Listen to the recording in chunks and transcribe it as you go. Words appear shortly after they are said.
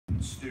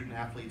student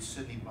athletes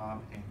Sydney,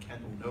 Bob, and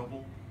Kendall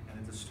Noble. And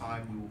at this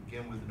time, we will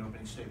begin with an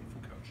opening statement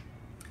from Coach.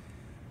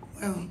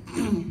 Well,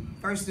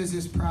 first, is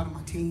just proud of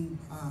my team.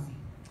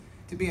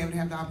 To be able to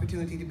have the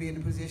opportunity to be in the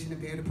position to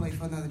be able to play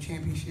for another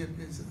championship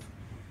is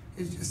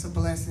just a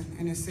blessing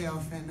in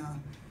itself. And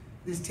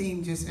this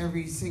team, just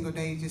every single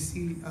day,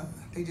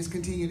 they just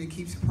continue to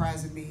keep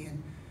surprising me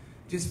and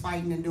just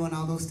fighting and doing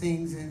all those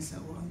things. And so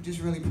I'm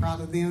just really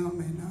proud of them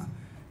and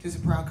just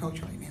a proud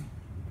coach right now.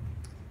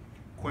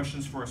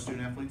 Questions for our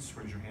student athletes?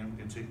 Raise your hand.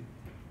 We can see.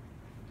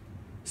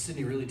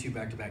 Sydney, really 2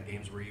 back-to-back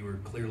games where you were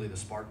clearly the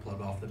spark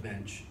plug off the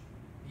bench.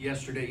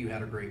 Yesterday you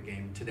had a great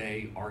game.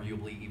 Today,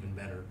 arguably even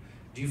better.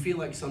 Do you feel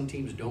like some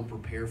teams don't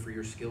prepare for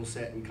your skill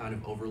set and kind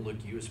of overlook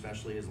you,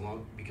 especially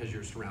because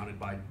you're surrounded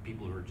by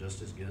people who are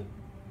just as good?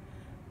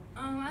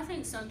 I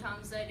think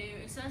sometimes they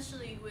do,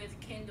 especially with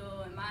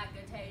Kendall and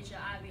Micah, Tasia,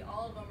 Ivy.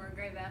 All of them are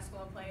great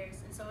basketball players,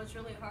 and so it's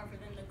really hard for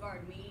them to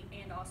guard me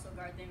and also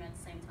guard them at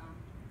the same time.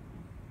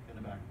 In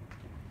the back.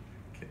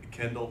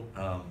 Kendall,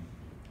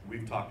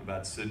 we've talked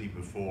about Sydney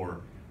before,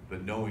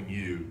 but knowing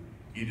you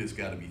just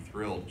got to be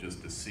thrilled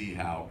just to see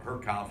how her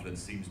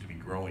confidence seems to be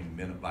growing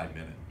minute by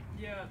minute.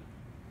 Yeah,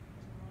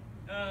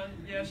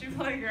 she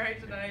played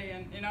great today,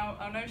 and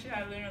I know she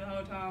had it in her the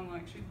whole time.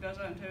 Like, she does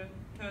that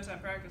to us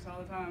at practice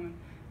all the time, and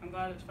I'm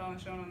glad it's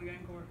finally shown on the game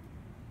court.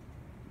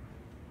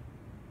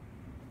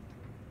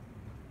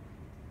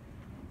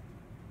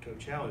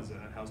 Coach, how's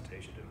Tasia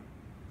doing?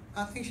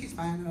 I think she's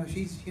fine.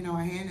 She's, her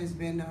hand has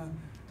been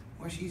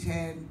where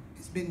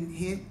it's been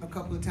hit a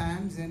couple of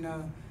times, and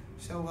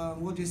so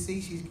we'll just see.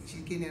 She's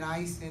getting it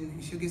iced,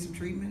 and she'll get some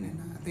treatment,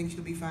 and I think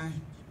she'll be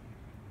fine.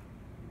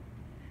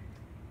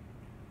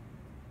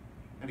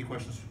 Any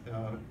questions, student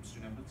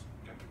athletes?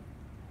 Okay.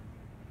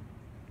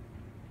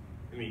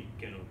 I mean,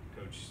 Kendall,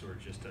 Coach sort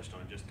of just touched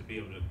on, just to be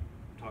able to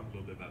talk a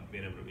little bit about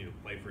being able to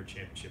play for a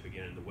championship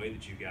again, and the way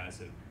that you guys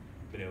have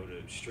been able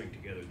to string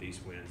together these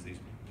wins, these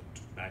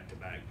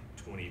back-to-back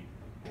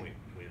 20-point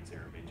wins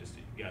there. I mean, just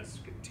you guys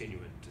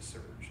continuing to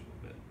surge a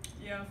little bit.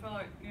 Yeah, I feel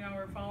like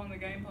we're following the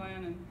game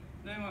plan and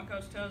doing what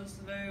Coach tells us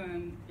to do,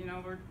 and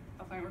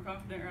I think we're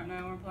confident right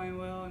now. We're playing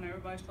well, and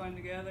everybody's playing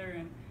together,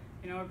 and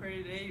we're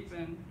pretty deep,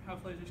 and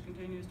hopefully it just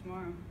continues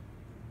tomorrow.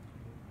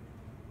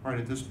 All right,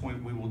 at this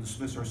point, we will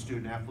dismiss our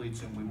student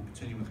athletes, and we will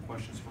continue with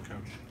questions for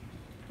Coach.